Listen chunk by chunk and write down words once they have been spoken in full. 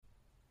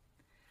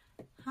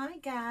Hi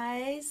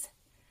guys.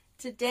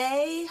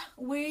 Today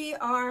we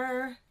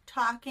are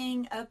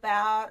talking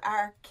about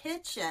our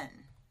kitchen,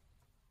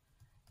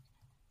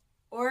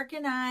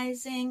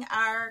 organizing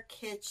our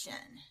kitchen.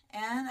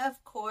 And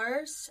of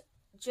course,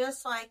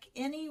 just like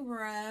any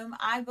room,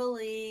 I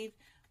believe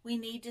we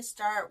need to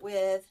start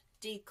with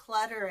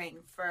decluttering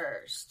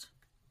first.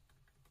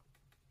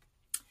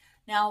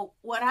 Now,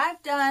 what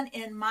I've done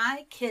in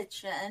my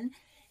kitchen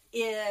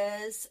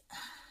is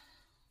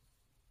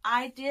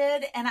I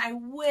did, and I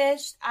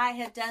wished I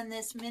had done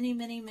this many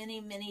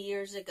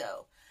years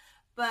ago.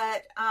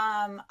 But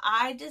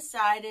I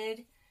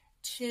decided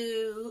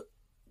to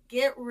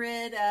get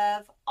rid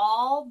of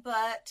all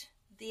but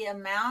the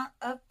amount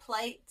of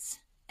plates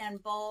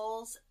and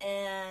bowls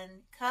and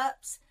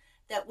cups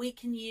that we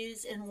can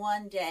use in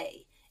one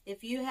day.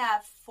 If you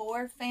have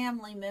 4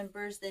 family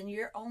members, then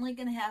you're only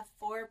going to have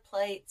 4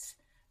 plates,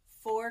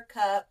 4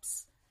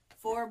 cups,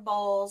 4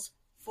 bowls,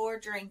 4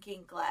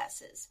 drinking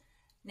glasses.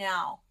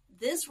 Now,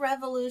 this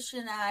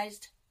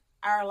revolutionized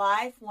our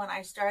life when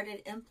I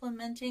started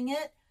implementing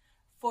it,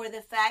 for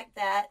the fact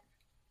that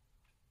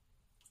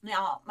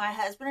now my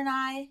husband and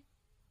I,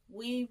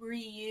 we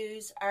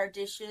reuse our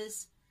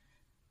dishes.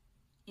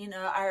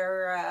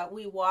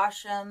 We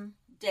wash them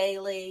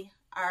daily.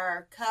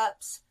 Our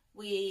cups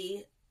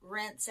we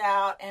rinse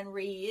out and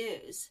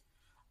reuse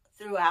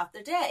throughout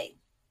the day.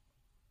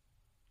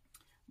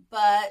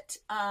 But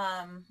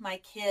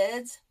my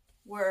kids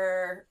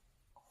were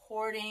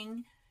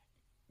hoarding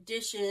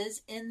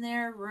dishes in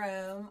their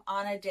room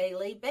on a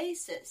daily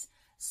basis.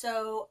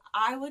 So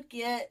I would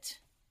get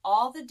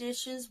all the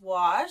dishes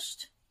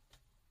washed,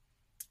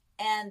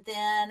 and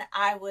then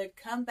I would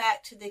come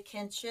back to the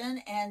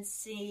kitchen and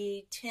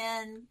see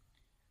 10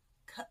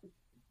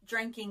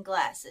 drinking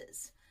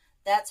glasses.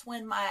 That's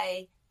when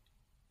my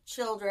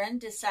children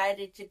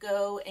decided to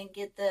go and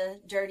get the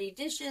dirty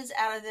dishes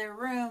out of their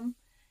room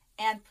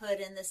and put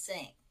in the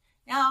sink.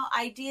 Now,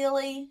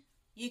 ideally,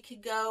 you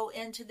could go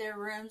into their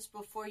rooms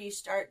before you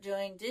start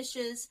doing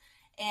dishes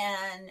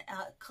and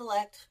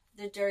collect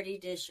the dirty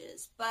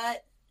dishes.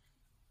 But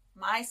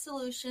my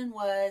solution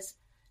was,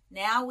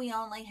 now we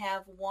only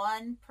have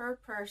 1 per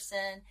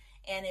person,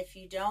 and if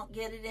you don't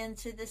get it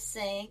into the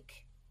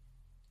sink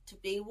to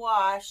be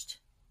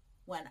washed,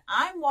 when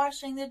I'm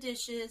washing the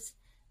dishes,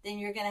 then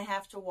you're going to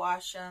have to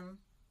wash them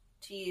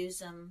to use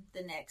them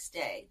the next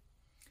day.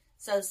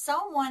 So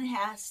someone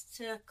has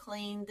to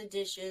clean the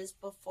dishes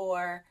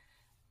before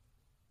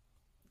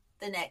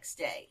the next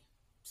day.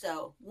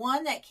 So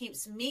 1, that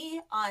keeps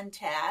me on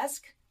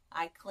task.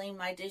 I clean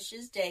my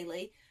dishes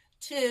daily.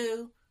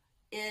 2,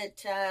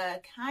 it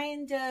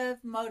kind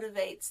of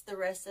motivates the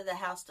rest of the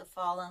house to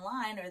fall in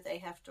line, or they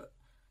have to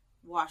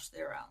wash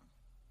their own,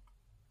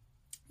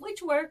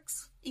 which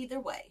works either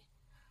way.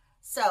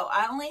 So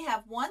I only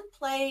have 1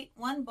 plate,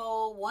 1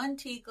 bowl, 1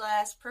 tea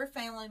glass per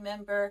family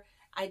member.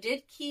 I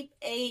did keep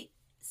 8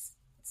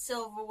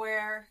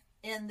 silverware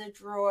in the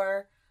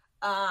drawer.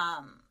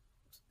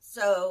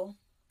 So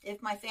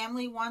if my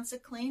family wants a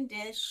clean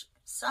dish,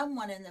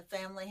 someone in the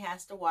family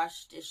has to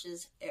wash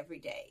dishes every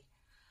day.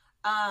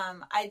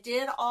 I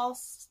did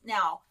also,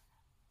 now,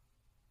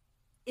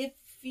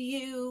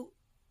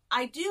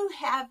 I do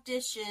have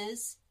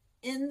dishes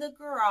in the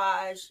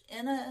garage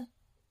in a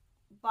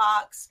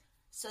box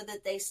so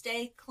that they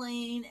stay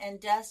clean and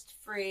dust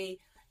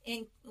free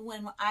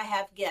when I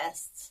have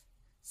guests.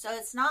 So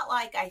it's not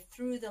like I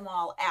threw them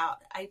all out.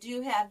 I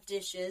do have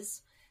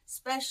dishes,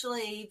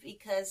 especially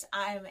because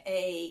I'm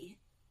a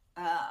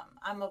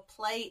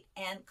plate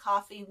and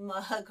coffee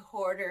mug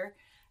hoarder.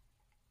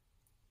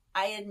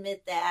 I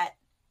admit that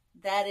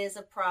is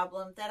a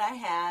problem that I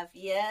have.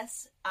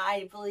 Yes,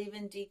 I believe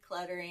in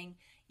decluttering.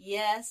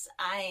 Yes,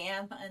 I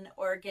am an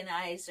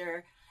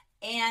organizer,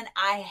 and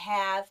I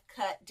have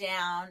cut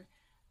down.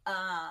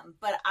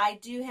 But I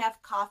do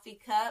have coffee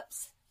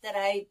cups that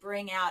I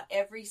bring out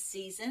every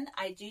season.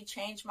 I do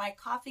change my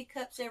coffee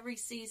cups every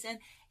season,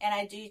 and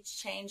I do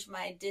change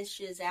my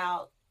dishes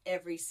out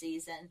every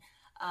season,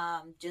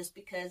 just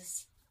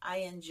because I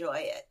enjoy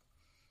it.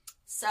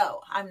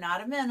 So I'm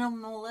not a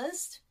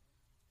minimalist.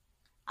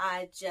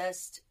 I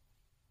just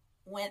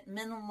went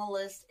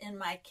minimalist in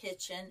my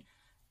kitchen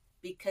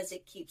because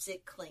it keeps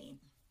it clean.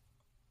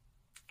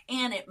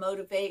 And it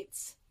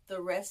motivates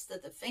the rest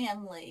of the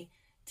family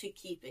to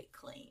keep it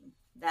clean.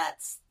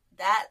 That's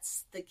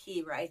the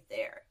key right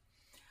there.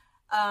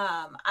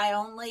 I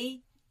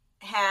only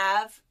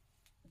have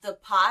the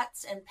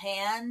pots and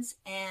pans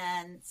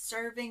and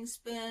serving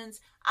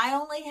spoons. I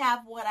only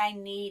have what I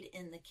need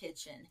in the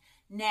kitchen.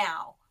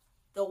 Now,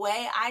 the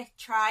way I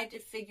try to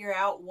figure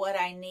out what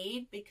I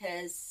need,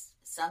 because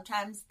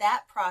sometimes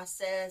that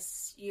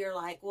process, you're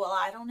like, well,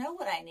 I don't know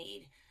what I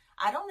need.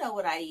 I don't know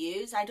what I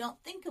use. I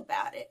don't think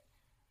about it.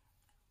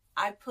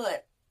 I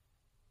put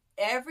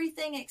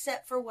everything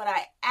except for what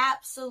I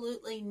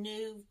absolutely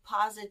knew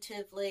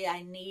positively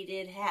I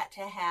needed, had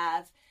to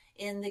have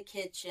in the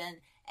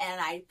kitchen,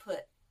 and I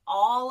put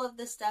all of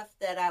the stuff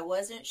that I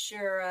wasn't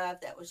sure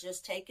of, that was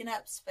just taking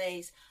up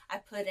space, I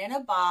put in a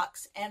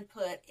box and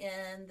put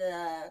in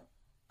the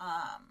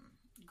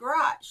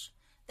garage.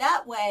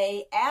 That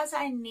way, as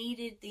I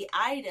needed the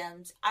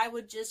items, I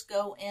would just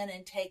go in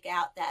and take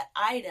out that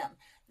item.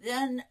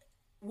 Then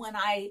when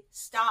I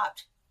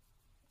stopped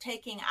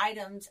taking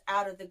items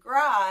out of the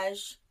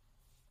garage,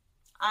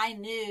 I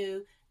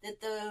knew that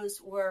those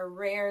were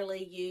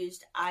rarely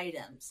used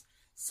items.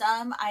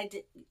 Some I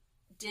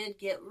did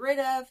get rid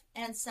of,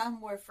 and some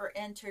were for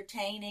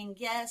entertaining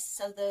guests,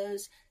 so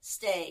those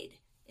stayed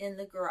in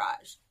the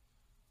garage.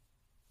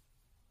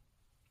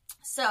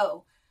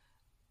 So,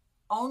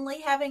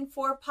 only having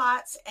 4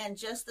 pots and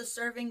just the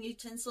serving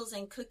utensils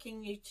and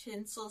cooking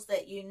utensils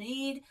that you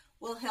need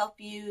will help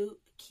you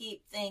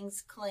keep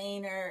things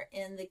cleaner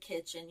in the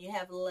kitchen. You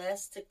have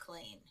less to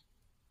clean.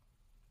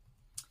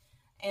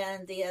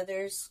 And the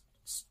others,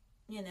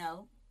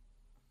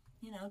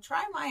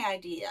 try my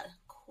idea.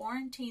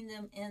 Quarantine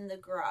them in the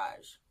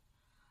garage.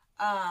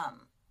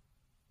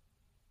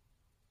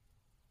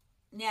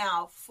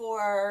 Now,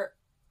 for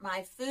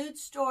my food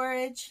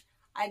storage,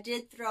 I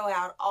did throw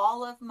out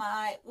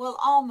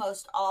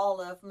almost all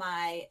of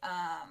my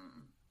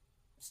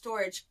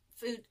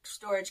food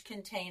storage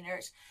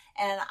containers,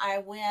 and I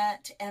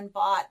went and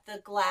bought the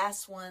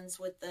glass ones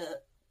with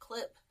the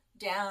clip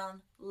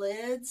down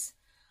lids,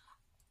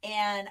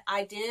 and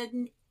I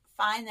did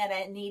find that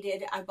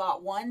I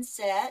bought one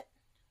set,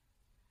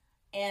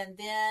 and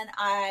then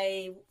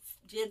I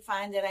did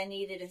find that I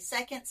needed a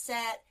second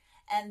set,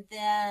 and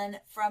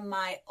then from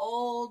my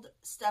old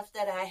stuff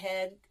that I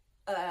had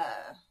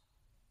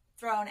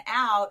thrown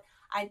out,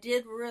 I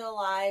did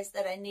realize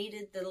that I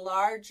needed the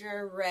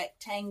larger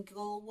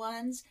rectangle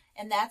ones,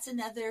 and that's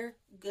another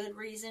good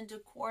reason to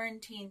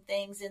quarantine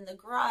things in the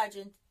garage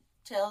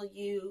until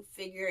you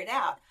figure it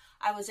out.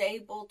 I was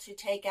able to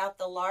take out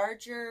the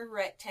larger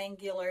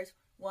rectangular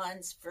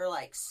ones for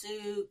like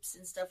soups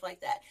and stuff like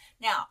that.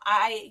 Now,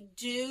 I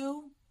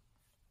do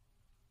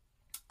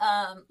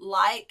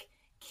like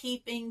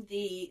keeping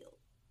the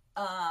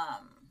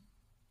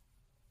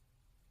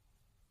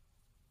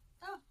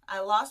I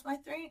lost my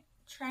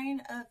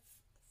train of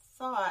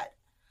thought.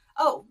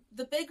 Oh,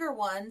 the bigger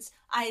ones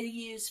I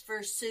use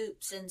for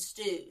soups and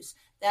stews.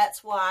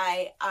 That's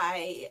why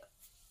I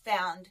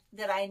found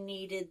that I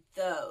needed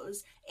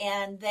those.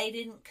 And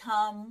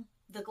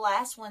the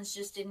glass ones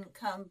just didn't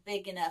come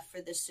big enough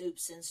for the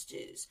soups and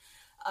stews.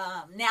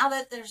 Now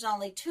that there's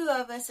only 2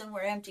 of us and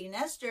we're empty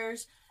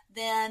nesters,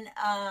 then,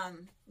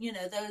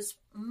 those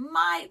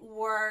might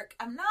work.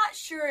 I'm not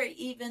sure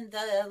even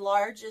the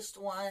largest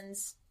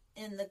ones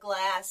in the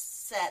glass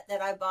set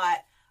that I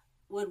bought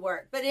would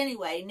work. But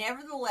anyway,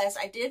 nevertheless,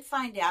 I did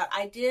find out.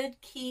 I did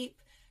keep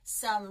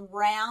some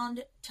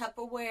round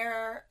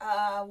Tupperware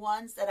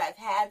ones that I've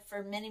had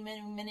for many,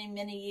 many, many,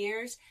 many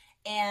years.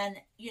 And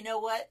you know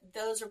what?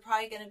 Those are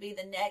probably going to be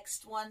the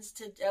next ones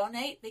to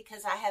donate,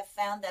 because I have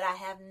found that I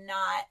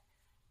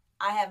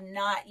have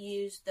not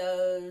used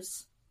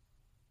those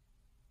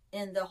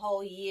in the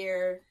whole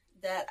year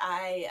that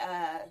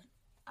I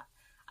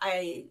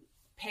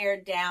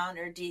pared down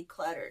or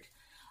decluttered.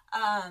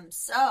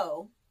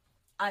 So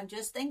I'm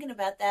just thinking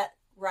about that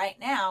right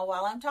now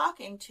while I'm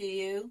talking to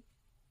you.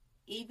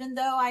 Even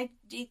though I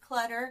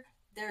declutter,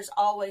 there's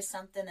always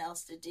something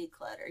else to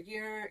declutter.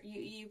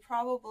 You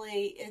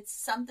probably, it's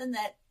something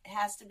that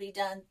has to be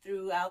done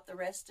throughout the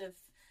rest of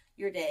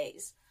your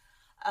days.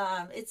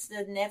 It's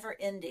the never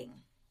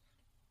ending.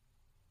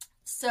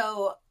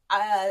 So,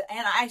 and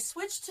I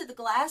switched to the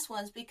glass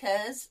ones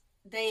because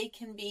they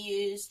can be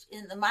used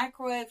in the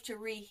microwave to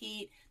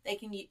reheat. They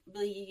can be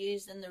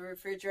used in the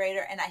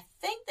refrigerator, and I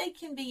think they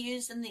can be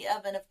used in the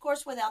oven, of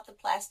course, without the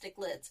plastic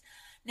lids.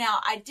 Now,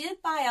 I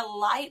did buy a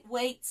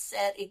lightweight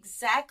set a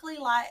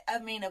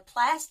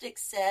plastic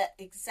set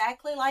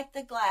exactly like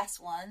the glass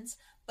ones,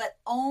 but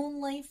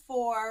only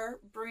for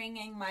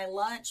bringing my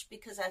lunch,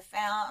 because I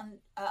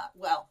found,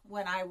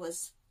 when I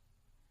was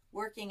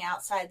working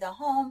outside the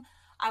home,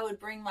 I would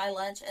bring my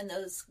lunch, and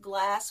those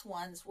glass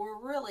ones were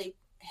really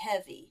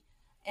heavy,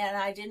 and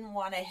I didn't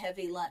want a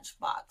heavy lunch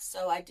box,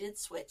 so I did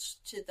switch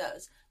to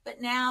those.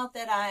 But now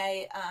that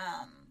I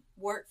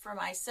work for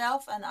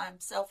myself and I'm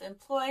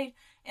self-employed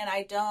and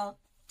I don't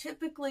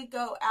typically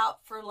go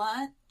out for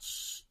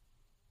lunch,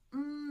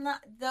 I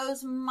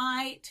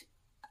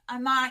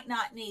might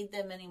not need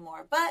them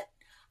anymore. But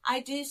I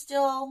do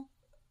still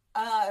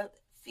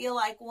feel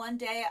like one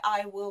day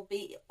I will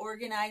be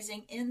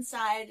organizing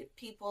inside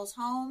people's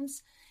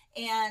homes,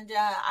 and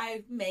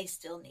I may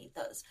still need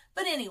those.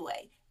 But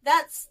anyway,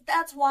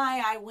 that's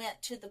why I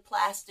went to the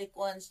plastic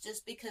ones,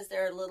 just because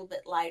they're a little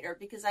bit lighter.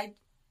 Because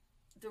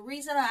the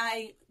reason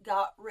I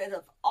got rid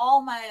of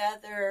all my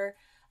other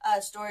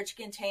storage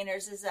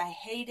containers is I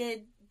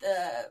hated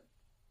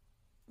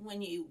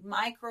when you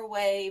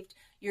microwaved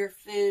your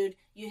food,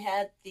 you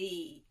had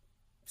the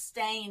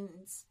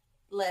stains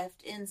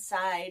left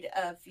inside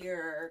of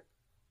your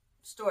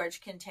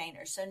storage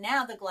container. So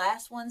now the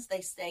glass ones,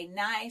 they stay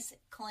nice,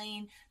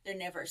 clean, they're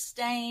never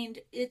stained.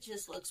 It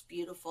just looks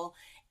beautiful.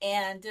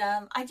 And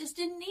I just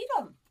didn't need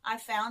them. I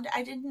found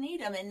I didn't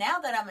need them. And now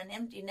that I'm an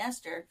empty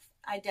nester,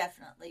 I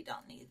definitely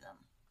don't need them.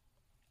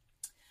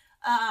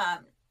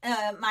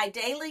 My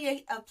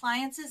daily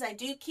appliances, I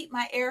do keep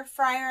my air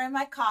fryer and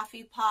my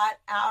coffee pot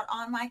out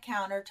on my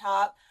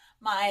countertop.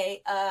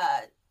 My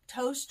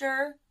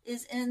toaster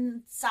is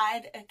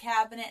inside a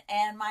cabinet,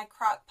 and my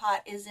crock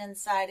pot is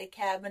inside a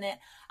cabinet.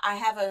 I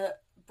have a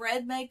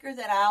bread maker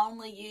that I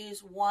only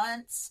use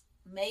once,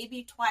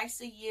 maybe twice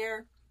a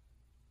year.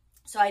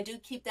 So I do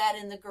keep that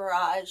in the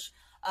garage.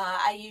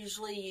 I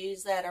usually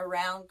use that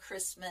around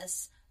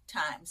Christmas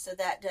time. So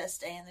that does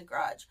stay in the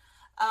garage.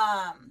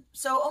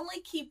 So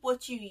only keep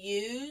what you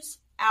use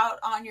out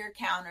on your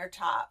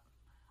countertop.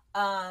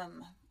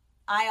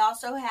 I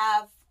also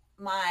have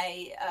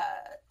my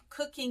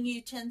cooking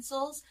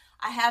utensils.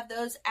 I have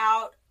those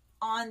out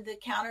on the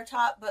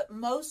countertop, but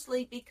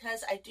mostly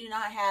because I do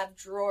not have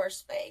drawer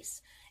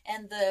space.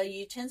 And the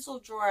utensil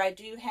drawer I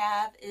do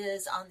have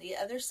is on the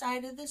other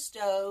side of the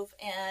stove,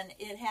 and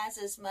it has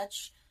as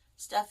much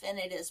stuff in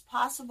it as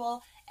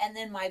possible. And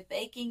then my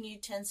baking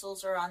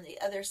utensils are on the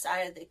other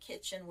side of the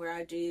kitchen where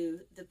I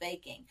do the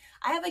baking.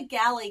 I have a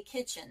galley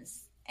kitchen,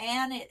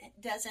 and it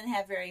doesn't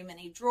have very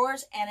many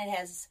drawers, and it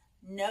has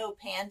no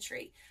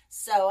pantry.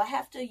 So I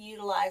have to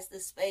utilize the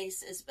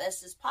space as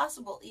best as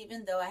possible,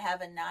 even though I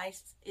have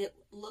it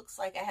looks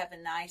like I have a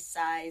nice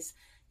size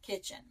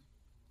kitchen.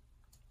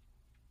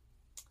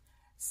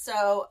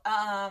 So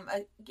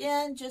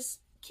again,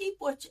 just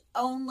keep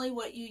only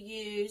what you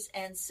use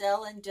and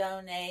sell and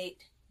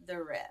donate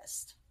the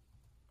rest.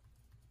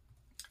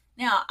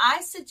 Now,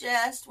 I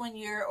suggest when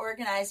you're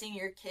organizing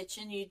your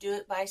kitchen, you do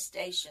it by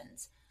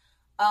stations.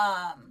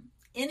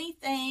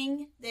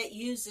 Anything that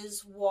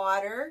uses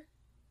water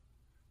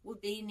would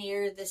be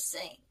near the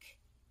sink,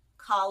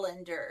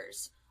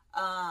 colanders,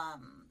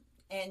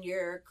 and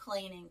your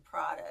cleaning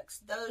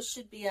products. Those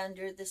should be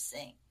under the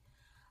sink.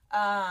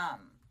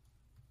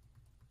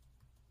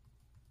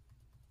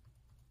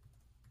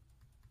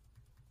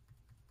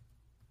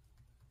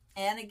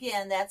 And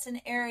again, that's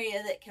an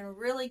area that can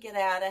really get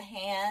out of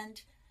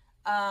hand.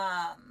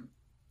 I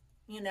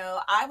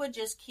would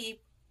just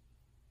keep,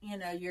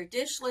 your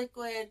dish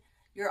liquid,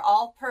 your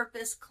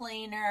all-purpose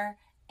cleaner,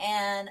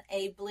 and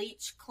a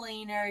bleach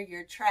cleaner,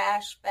 your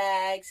trash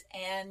bags,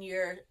 and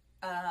your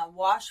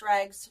wash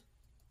rags,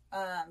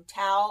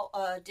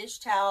 dish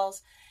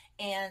towels,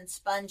 and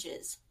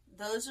sponges.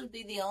 Those would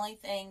be the only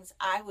things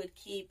I would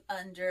keep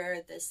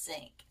under the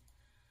sink.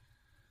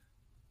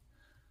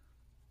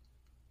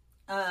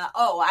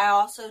 I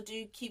also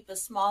do keep a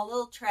small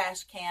little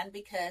trash can,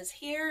 because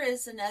here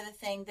is another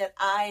thing that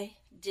I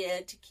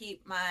did to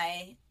keep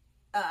my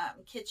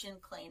kitchen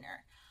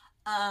cleaner.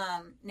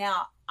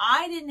 Now,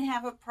 I didn't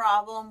have a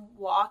problem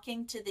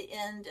walking to the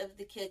end of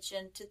the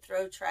kitchen to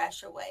throw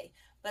trash away,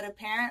 but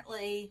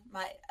apparently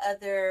my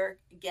other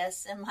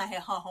guests in my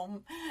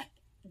home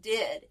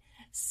did.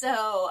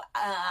 So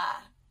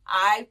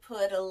I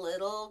put a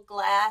little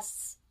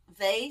glass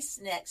vase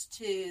next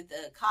to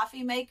the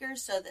coffee maker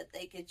so that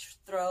they could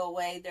throw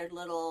away their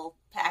little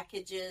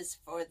packages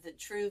for the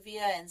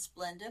Truvia and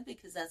Splenda,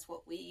 because that's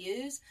what we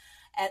use.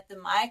 At the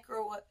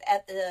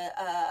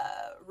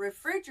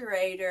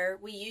refrigerator,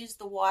 we use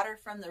the water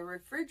from the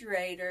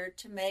refrigerator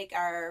to make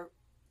our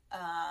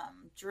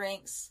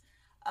drinks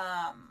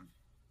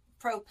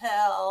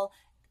Propel,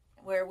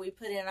 where we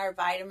put in our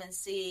vitamin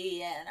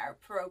C and our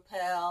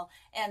Propel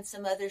and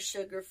some other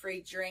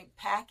sugar-free drink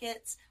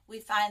packets. We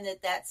find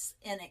that that's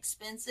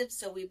inexpensive,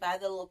 so we buy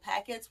the little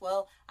packets.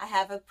 Well, I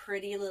have a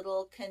pretty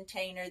little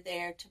container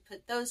there to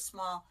put those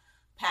small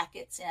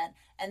packets in.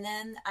 And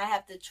then I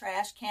have the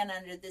trash can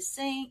under the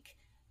sink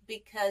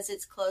because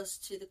it's close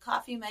to the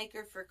coffee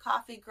maker for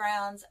coffee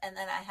grounds. And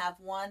then I have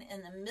one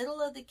in the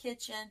middle of the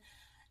kitchen.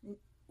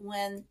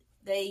 When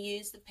they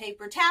use the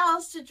paper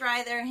towels to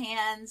dry their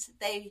hands,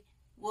 they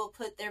will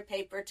put their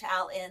paper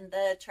towel in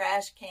the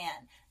trash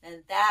can.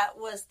 And that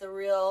was the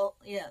real,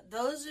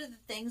 those are the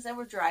things that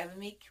were driving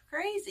me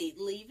crazy,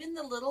 leaving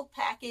the little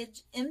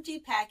empty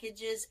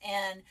packages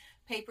and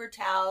paper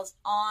towels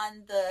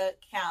on the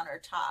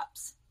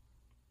countertops.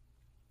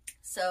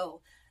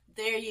 So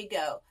there you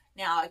go.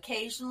 Now,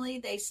 occasionally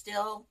they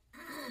still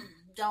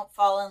don't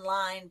fall in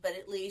line, but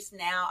at least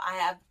now I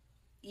have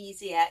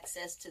easy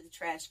access to the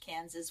trash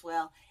cans as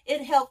well.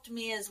 It helped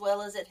me as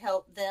well as it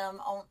helped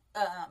them,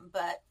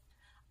 but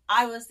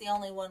I was the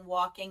only one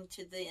walking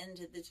to the end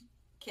of the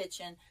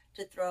kitchen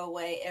to throw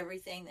away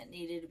everything that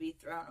needed to be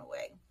thrown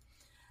away.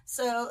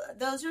 So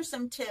those are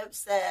some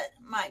tips that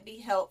might be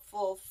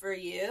helpful for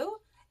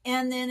you.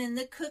 And then in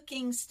the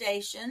cooking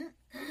station,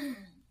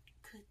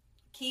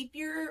 keep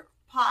your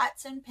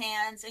pots and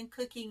pans and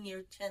cooking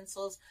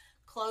utensils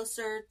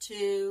closer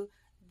to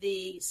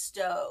the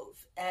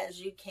stove as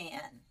you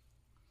can.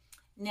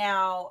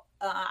 Now,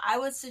 I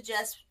would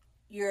suggest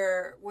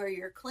where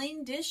your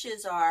clean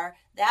dishes are,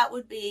 that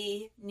would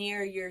be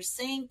near your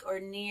sink or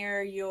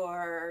near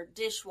your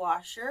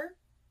dishwasher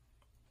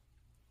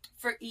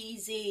for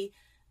easy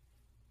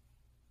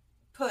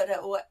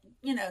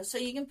so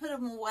you can put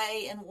them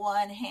away in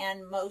one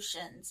hand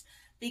motions,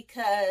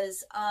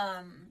 because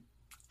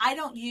I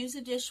don't use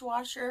a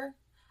dishwasher.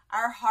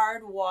 Our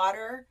hard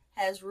water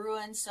has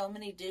ruined so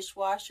many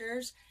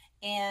dishwashers,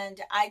 and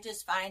I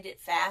just find it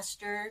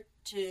faster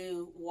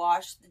to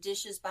wash the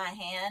dishes by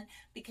hand,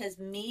 because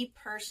me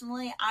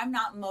personally, I'm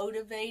not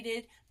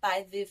motivated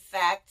by the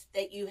fact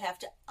that you have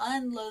to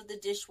unload the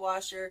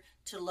dishwasher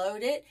to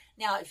load it.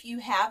 Now, if you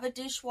have a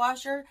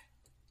dishwasher,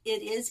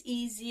 it is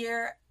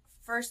easier.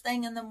 First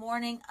thing in the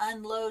morning,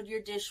 unload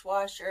your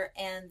dishwasher,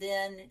 and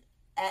then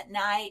at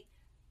night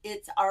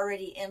it's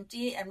already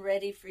empty and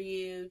ready for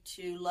you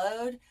to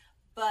load.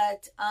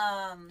 But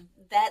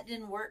that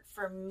didn't work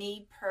for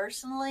me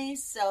personally.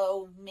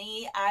 So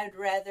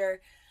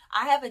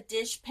I have a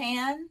dish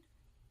pan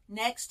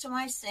next to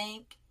my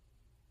sink,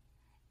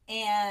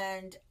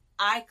 and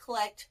I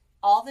collect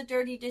all the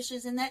dirty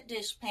dishes in that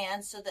dish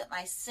pan so that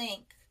my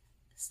sink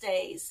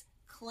stays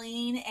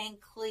clean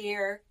and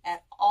clear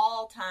at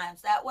all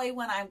times. That way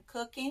when I'm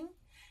cooking,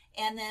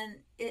 and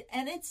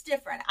it's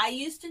different. I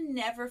used to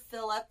never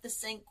fill up the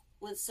sink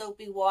with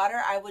soapy water.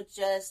 I would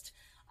just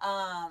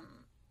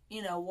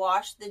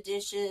wash the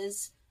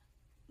dishes,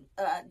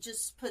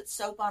 just put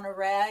soap on a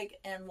rag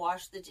and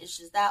wash the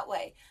dishes that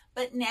way.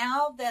 But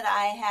now that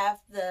I have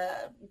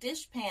the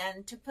dish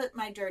pan to put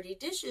my dirty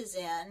dishes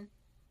in,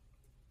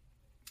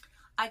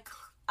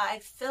 I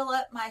fill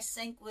up my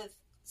sink with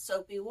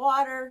soapy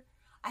water.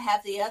 I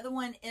have the other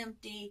one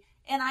empty,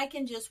 and I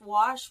can just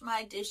wash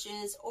my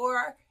dishes,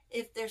 or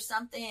if there's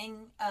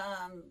something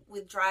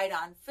with dried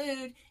on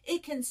food,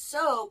 it can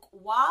soak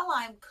while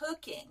I'm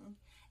cooking.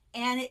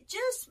 And it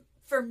just,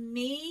 for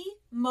me,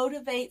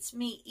 motivates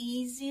me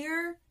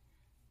easier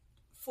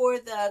for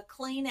the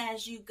clean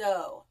as you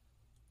go.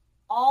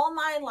 All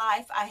my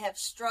life, I have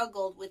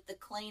struggled with the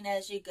clean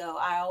as you go.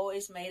 I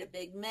always made a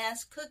big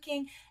mess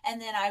cooking,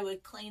 and then I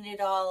would clean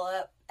it all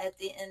up at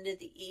the end of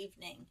the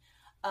evening.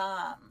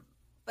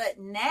 But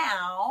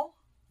now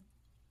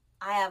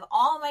I have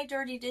all my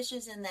dirty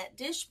dishes in that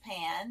dish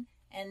pan,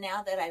 and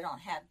now that I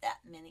don't have that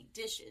many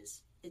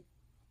dishes,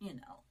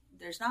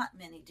 there's not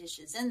many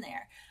dishes in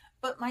there.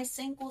 But my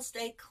sink will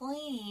stay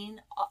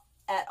clean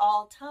at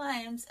all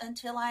times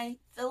until I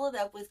fill it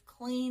up with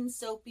clean,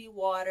 soapy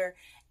water.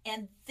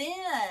 And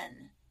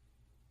then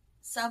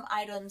some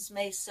items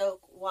may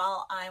soak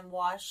while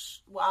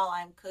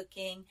I'm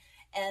cooking.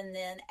 And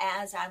then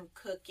as I'm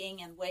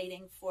cooking and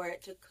waiting for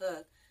it to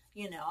cook,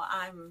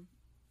 I'm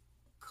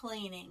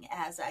cleaning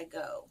as I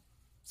go.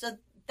 So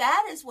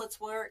that is what's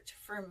worked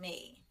for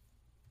me.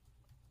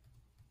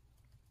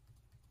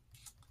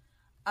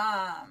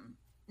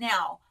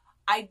 Now,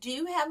 I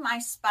do have my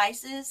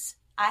spices.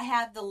 I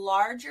have the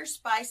larger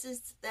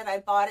spices that I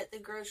bought at the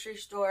grocery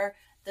store,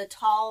 the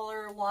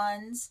taller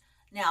ones.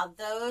 Now,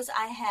 those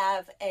I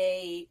have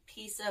a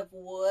piece of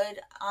wood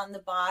on the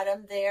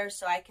bottom there,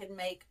 so I can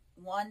make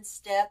one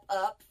step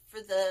up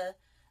for the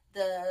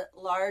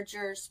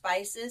larger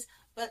spices.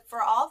 But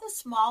for all the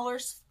smaller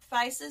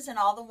spices and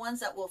all the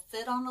ones that will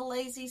fit on a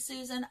Lazy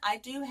Susan, I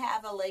do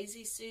have a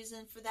Lazy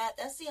Susan for that.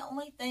 That's the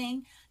only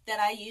thing that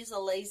I use a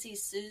Lazy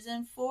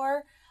Susan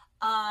for.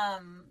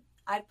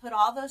 I put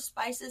all those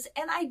spices,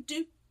 and I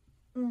do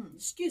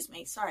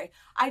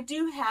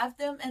have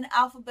them in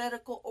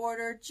alphabetical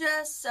order,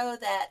 just so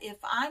that if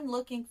I'm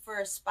looking for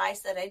a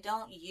spice that I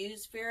don't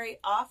use very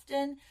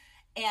often,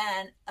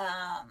 and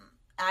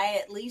I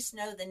at least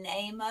know the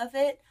name of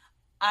it,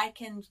 I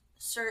can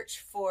search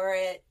for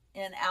it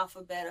in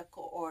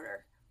alphabetical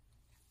order.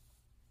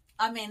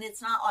 I mean,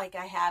 it's not like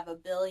I have a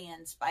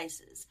billion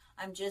spices.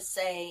 I'm just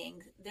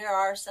saying there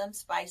are some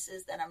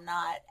spices that I'm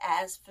not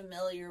as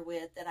familiar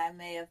with that I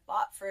may have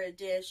bought for a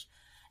dish.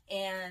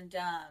 And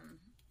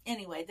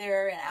anyway,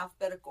 they're in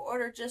alphabetical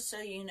order just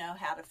so you know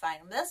how to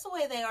find them. That's the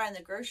way they are in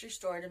the grocery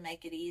store to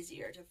make it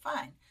easier to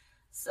find.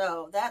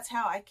 So that's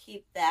how I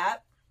keep that.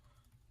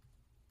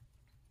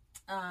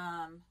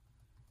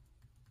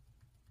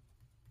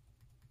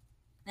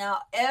 Now,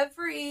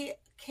 every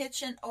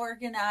kitchen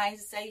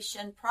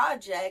organization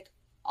project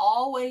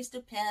always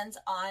depends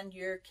on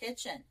your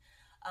kitchen.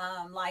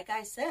 Like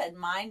I said,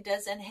 mine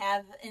doesn't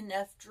have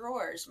enough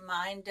drawers.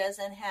 Mine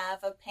doesn't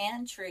have a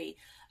pantry.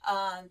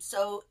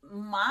 So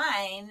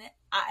mine,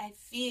 I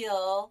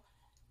feel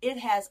it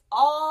has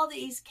all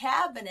these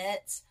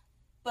cabinets,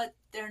 but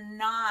they're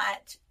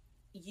not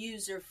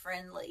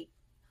user-friendly.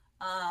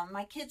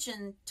 My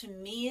kitchen, to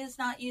me, is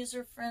not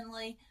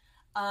user-friendly.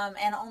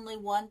 And only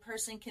one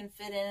person can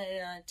fit in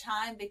it at a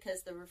time,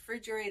 because the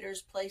refrigerator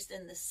is placed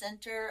in the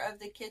center of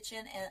the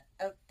kitchen,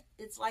 and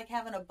it's like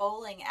having a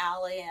bowling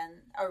alley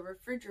and a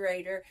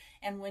refrigerator,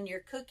 and when you're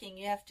cooking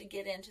you have to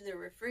get into the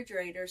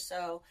refrigerator.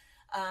 So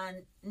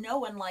no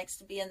one likes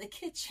to be in the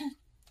kitchen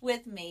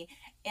with me,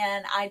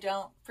 and I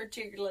don't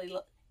particularly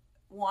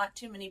want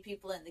too many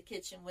people in the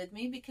kitchen with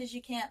me, because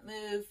you can't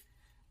move.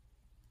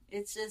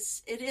 It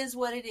is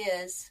what it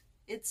is.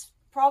 It's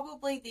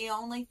probably the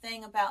only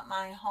thing about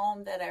my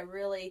home that I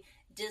really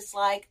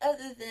dislike,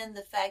 other than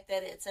the fact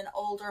that it's an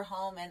older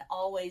home and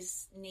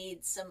always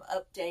needs some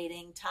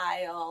updating,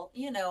 tile,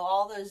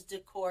 all those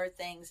decor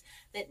things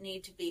that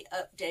need to be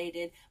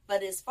updated.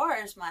 But as far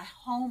as my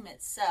home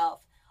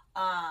itself,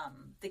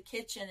 the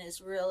kitchen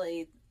is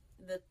really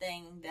the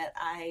thing that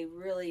I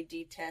really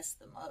detest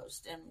the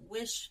most and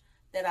wish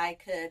that I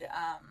could,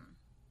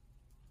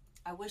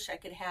 I wish I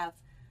could have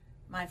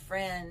my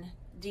friend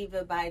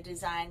Diva by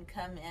Design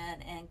come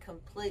in and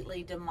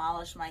completely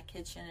demolish my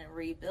kitchen and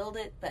rebuild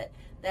it, but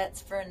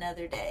that's for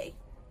another day.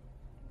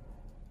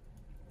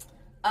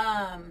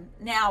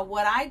 Now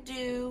what I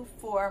do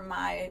for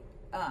my,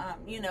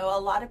 a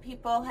lot of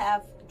people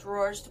have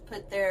drawers to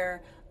put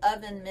their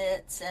oven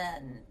mitts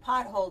and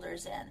pot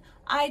holders in.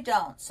 I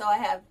don't. So I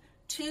have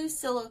two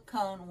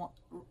silicone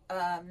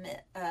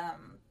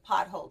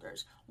pot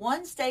holders.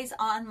 One stays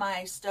on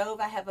my stove.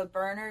 I have a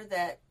burner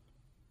that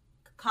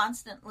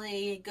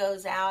constantly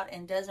goes out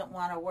and doesn't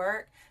want to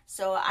work,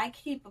 so I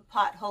keep a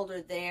pot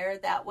holder there.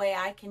 That way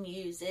I can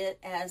use it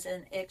as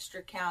an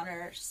extra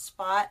counter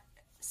spot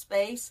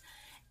space.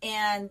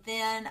 And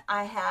then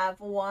I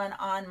have one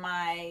on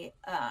my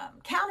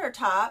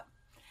countertop.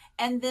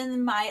 And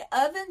then my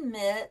oven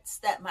mitts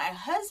that my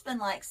husband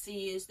likes to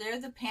use, they're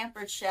the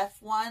Pampered Chef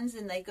ones,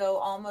 and they go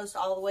almost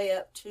all the way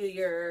up to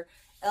your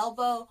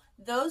elbow.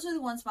 Those are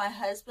the ones my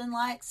husband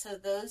likes, so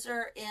those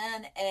are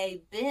in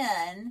a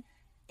bin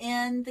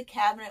in the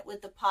cabinet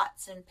with the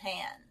pots and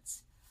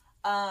pans.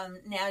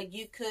 Now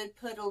you could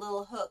put a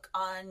little hook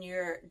on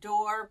your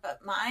door,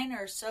 but mine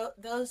are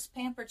those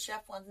Pampered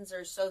Chef ones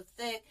are so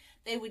thick,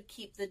 they would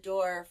keep the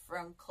door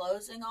from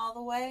closing all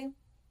the way.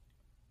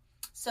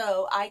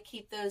 So I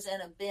keep those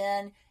in a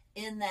bin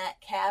in that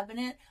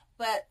cabinet,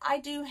 but I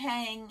do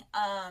hang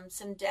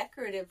some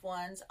decorative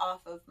ones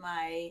off of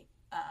my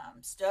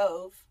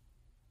stove.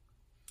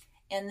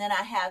 And then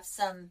I have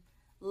some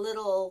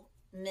little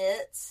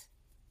mitts.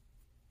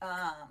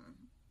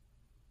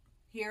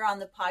 Here on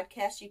the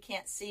podcast, you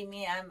can't see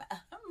me. I'm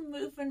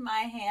moving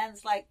my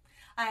hands like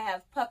I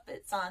have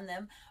puppets on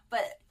them.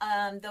 But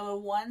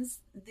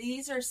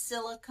these are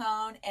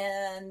silicone,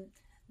 and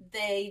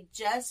they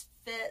just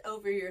fit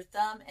over your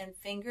thumb and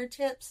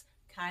fingertips,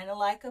 kind of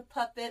like a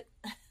puppet.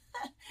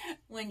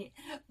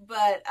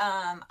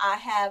 I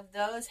have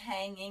those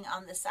hanging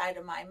on the side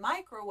of my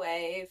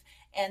microwave,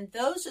 and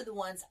those are the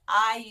ones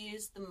I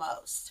use the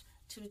most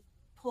to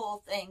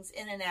pull things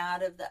in and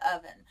out of the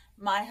oven.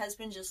 My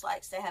husband just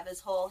likes to have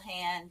his whole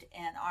hand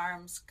and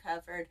arms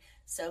covered,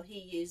 so he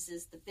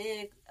uses the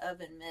big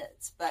oven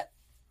mitts. But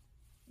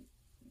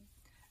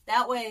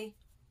that way,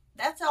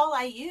 that's all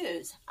I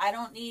use. I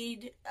don't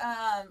need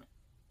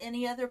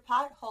any other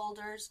pot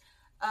holders,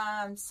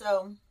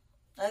 so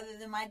other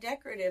than my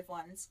decorative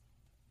ones.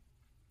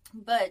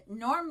 But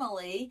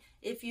normally,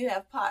 if you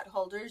have pot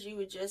holders, you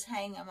would just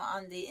hang them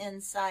on the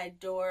inside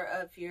door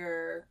of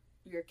your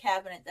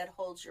cabinet that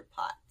holds your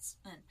pots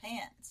and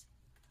pans.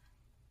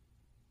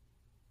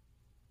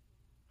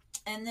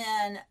 And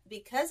then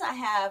because I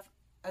have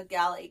a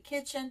galley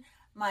kitchen,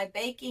 my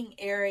baking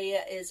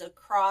area is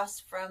across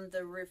from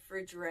the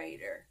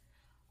refrigerator.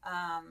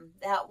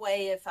 That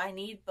way, if I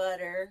need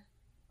butter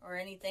or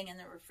anything in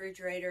the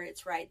refrigerator,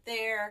 it's right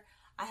there.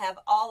 I have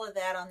all of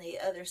that on the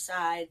other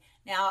side.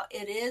 Now,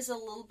 it is a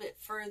little bit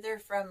further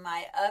from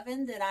my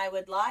oven than I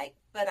would like,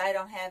 but I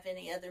don't have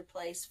any other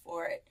place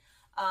for it.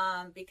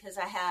 Because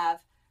I have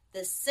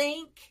the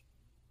sink,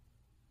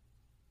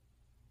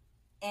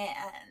 and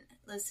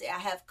I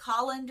have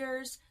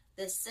colanders,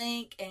 the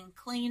sink and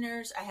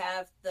cleaners. I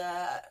have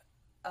the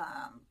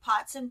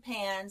pots and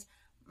pans,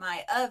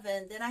 my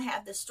oven. Then I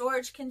have the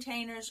storage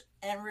containers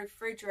and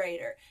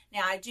refrigerator.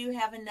 Now I do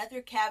have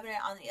another cabinet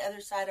on the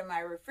other side of my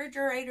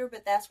refrigerator,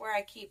 but that's where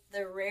I keep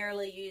the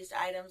rarely used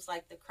items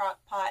like the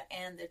crock pot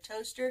and the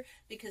toaster,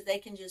 because they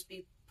can just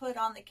be put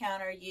on the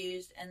counter,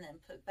 used, and then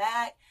put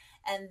back.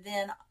 And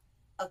then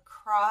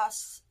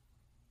across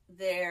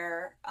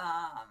there,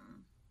 I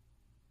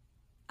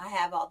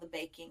have all the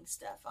baking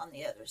stuff on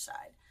the other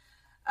side.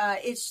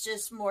 It's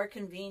just more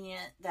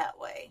convenient that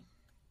way.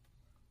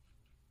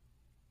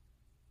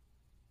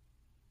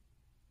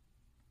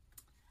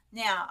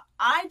 Now,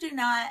 I do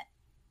not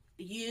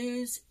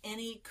use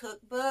any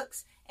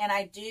cookbooks, and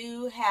I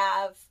do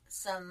have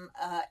some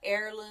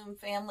heirloom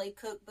family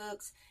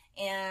cookbooks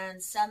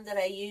and some that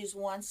I use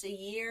once a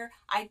year.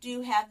 I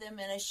do have them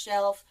in a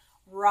shelf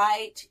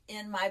right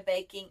in my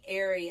baking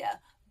area.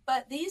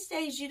 But these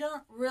days you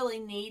don't really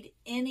need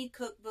any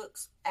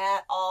cookbooks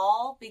at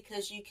all,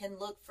 because you can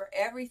look for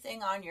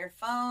everything on your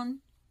phone.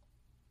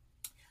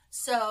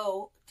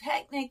 So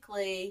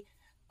technically,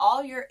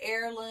 all your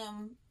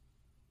heirloom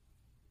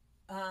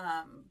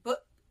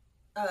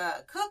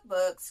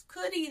cookbooks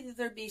could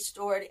either be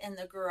stored in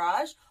the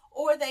garage,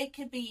 or they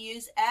could be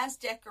used as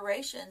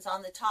decorations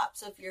on the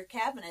tops of your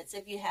cabinets.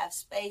 If you have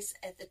space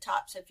at the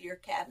tops of your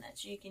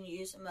cabinets, you can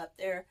use them up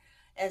there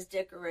as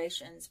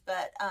decorations.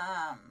 But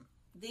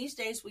these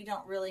days we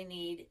don't really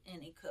need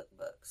any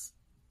cookbooks.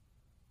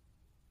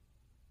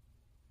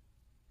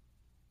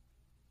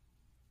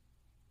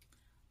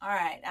 All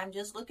right, I'm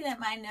just looking at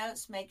my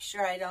notes, make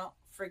sure I don't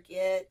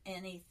forget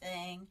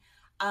anything.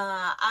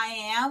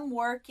 I am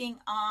working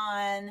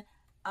on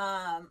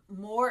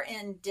more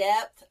in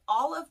depth.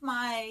 All of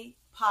my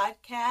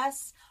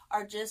podcasts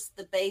are just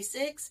the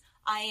basics.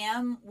 I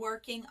am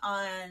working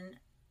on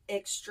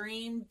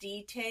extreme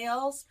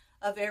details.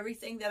 of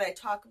everything that I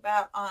talk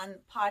about on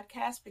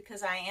podcast,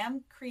 because I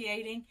am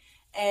creating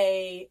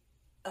a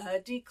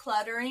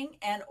decluttering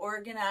and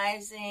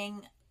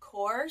organizing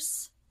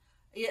course.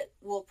 It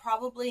will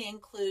probably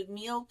include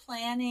meal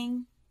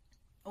planning,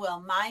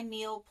 well, my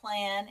meal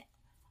plan,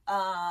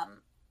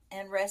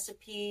 and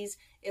recipes.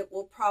 It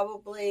will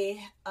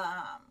probably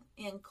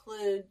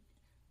include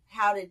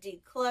how to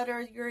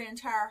declutter your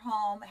entire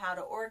home, how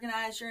to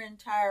organize your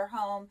entire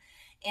home,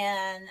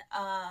 and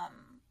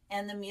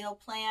the meal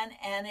plan,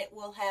 and it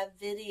will have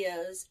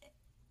videos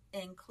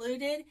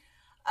included.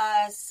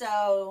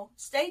 So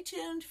stay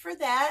tuned for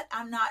that.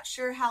 I'm not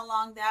sure how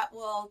long that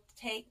will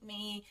take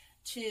me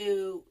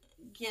to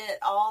get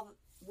all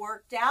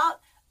worked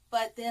out,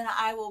 but then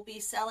I will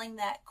be selling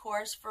that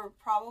course for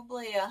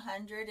probably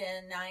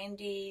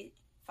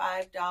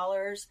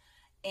 $195,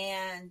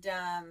 and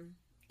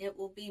it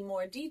will be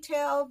more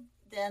detailed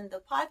than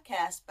the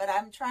podcast, but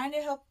I'm trying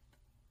to help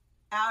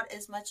out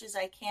as much as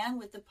I can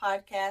with the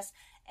podcast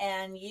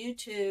and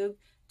YouTube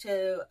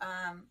to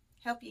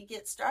help you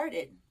get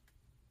started.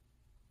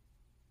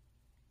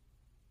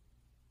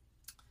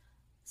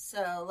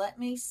 So let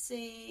me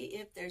see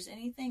if there's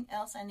anything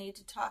else I need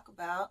to talk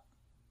about.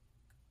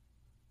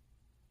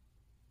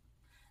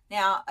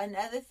 Now,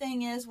 another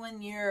thing is,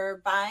 when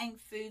you're buying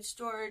food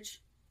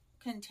storage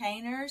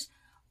containers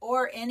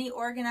or any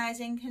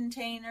organizing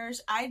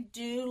containers, I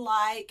do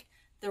like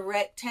the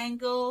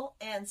rectangle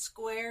and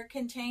square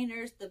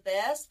containers the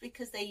best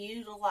because they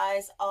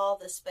utilize all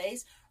the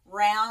space.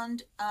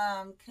 Round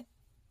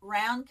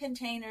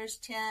containers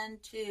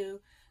tend to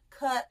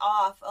cut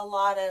off a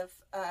lot of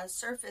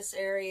surface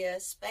area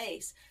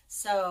space.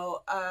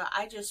 So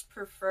I just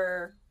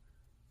prefer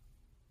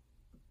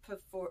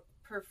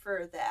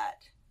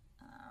that.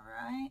 All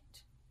right.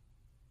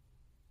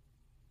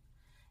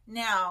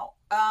 Now,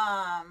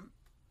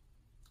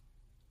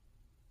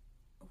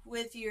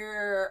 with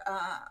your,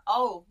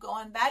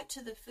 going back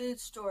to the food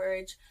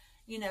storage,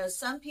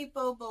 some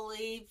people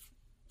believe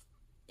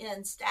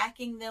in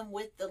stacking them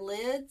with the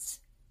lids,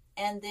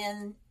 and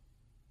then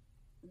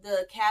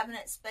the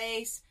cabinet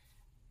space,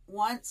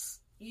 once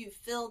you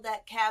fill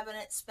that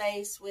cabinet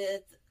space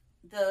with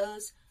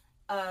those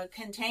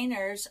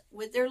containers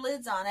with their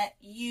lids on it,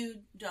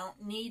 you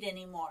don't need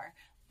anymore.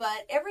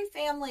 But every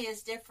family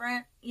is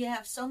different. You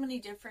have so many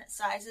different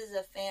sizes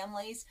of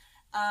families.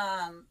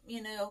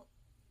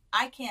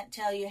 I can't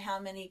tell you how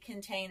many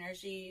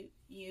containers you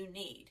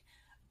need.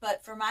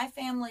 But for my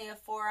family of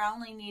 4, I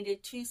only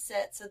needed 2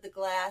 sets of the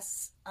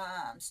glass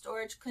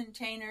storage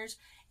containers.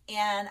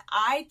 And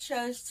I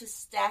chose to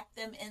stack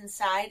them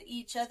inside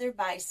each other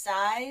by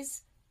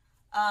size.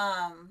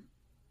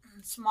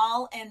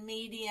 Small and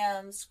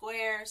medium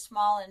square,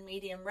 small and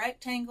medium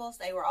rectangles.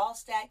 They were all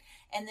stacked.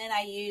 And then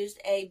I used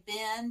a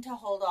bin to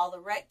hold all the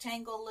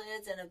rectangle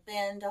lids and a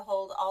bin to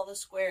hold all the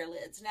square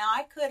lids. Now,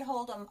 I could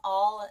hold them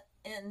all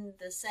in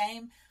the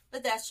same,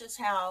 but that's just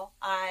how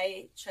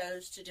I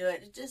chose to do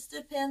it. It just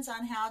depends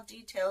on how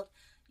detailed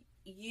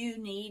you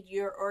need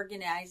your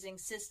organizing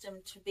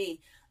system to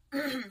be.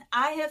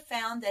 I have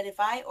found that if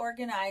I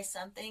organize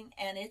something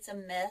and it's a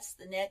mess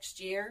the next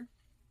year,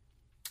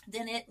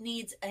 then it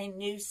needs a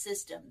new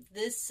system.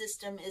 This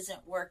system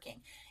isn't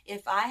working.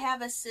 If I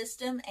have a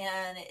system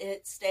and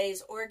it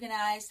stays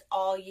organized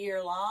all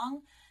year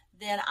long,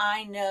 then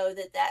I know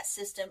that that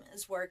system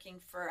is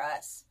working for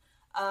us.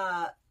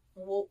 Our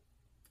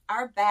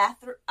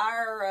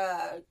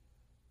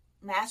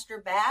master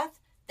bath,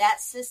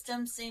 that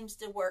system seems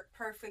to work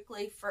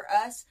perfectly for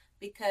us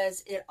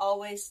because it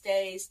always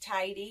stays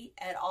tidy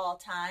at all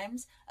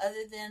times.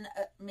 Other than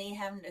me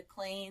having to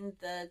clean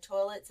the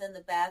toilets and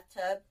the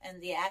bathtub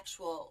and the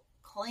actual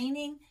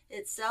cleaning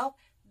itself,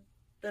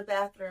 the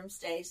bathroom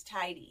stays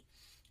tidy.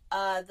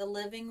 The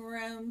living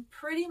room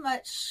pretty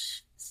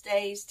much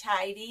stays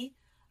tidy.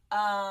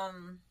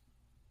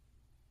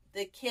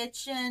 The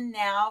kitchen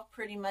now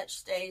pretty much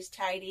stays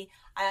tidy.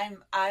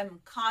 I'm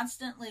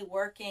constantly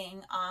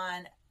working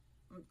on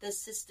the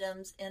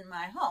systems in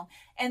my home.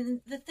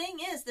 And the thing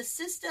is, the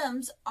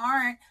systems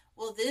aren't,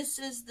 well, this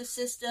is the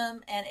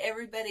system and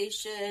everybody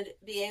should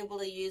be able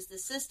to use the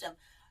system.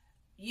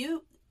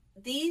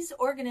 These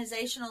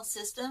organizational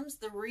systems,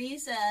 the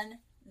reason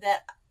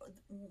that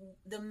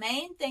the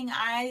main thing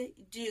I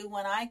do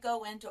when I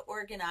go in to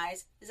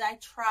organize is I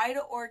try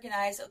to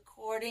organize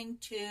according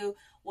to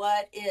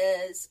what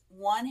is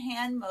one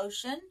hand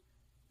motion.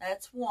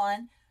 That's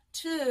one.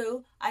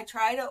 2, I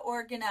try to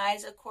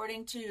organize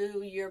according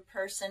to your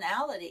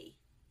personality.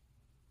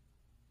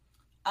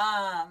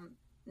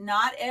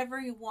 Not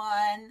every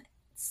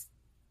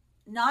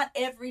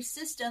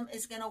system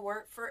is going to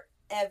work for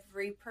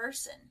every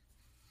person.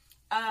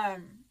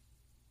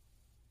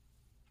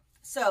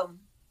 So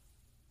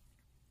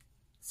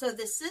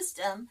the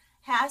system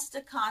has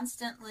to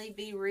constantly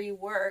be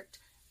reworked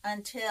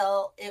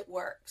until it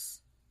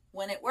works.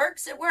 When it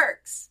works, it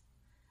works.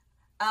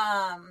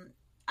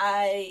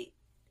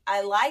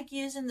 I like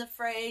using the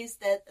phrase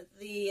that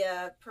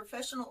the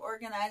professional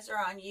organizer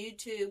on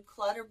YouTube,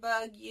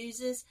 Clutterbug,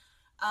 uses.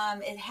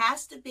 It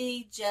has to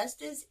be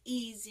just as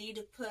easy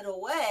to put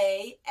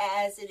away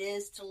as it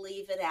is to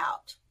leave it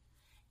out.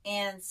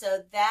 And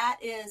so that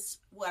is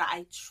what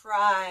I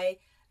try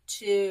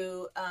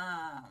to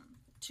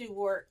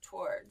work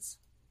towards.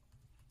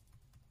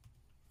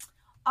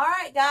 All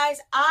right, guys,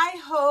 I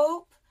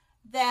hope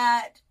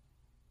that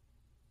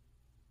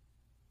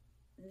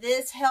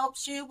this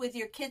helps you with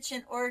your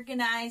kitchen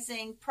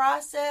organizing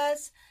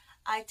process.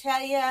 I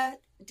tell you,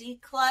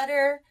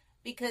 declutter,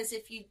 because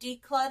if you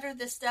declutter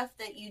the stuff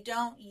that you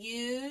don't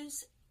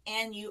use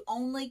and you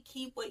only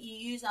keep what you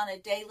use on a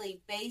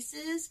daily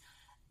basis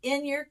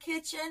in your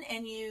kitchen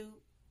and you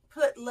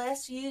put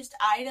less used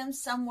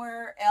items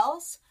somewhere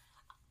else,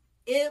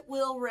 it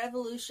will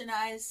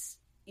revolutionize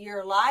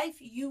your life.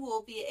 You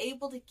will be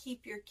able to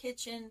keep your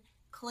kitchen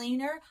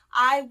cleaner.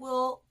 I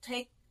will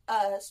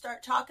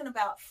start talking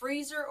about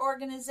freezer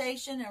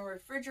organization and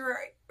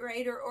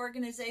refrigerator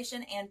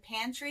organization and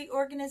pantry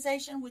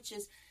organization, which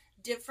is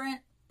different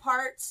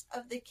parts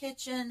of the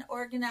kitchen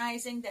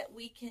organizing that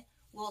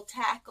will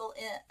tackle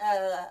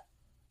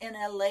in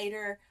a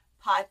later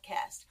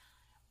podcast.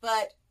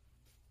 But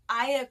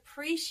I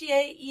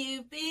appreciate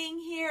you being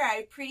here. I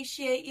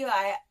appreciate you.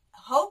 I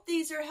hope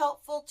these are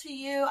helpful to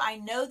you. I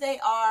know they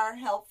are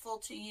helpful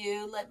to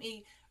you. Let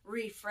me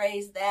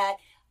rephrase that.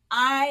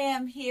 I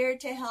am here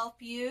to help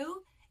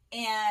you,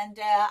 and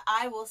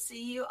I will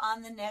see you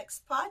on the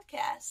next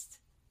podcast.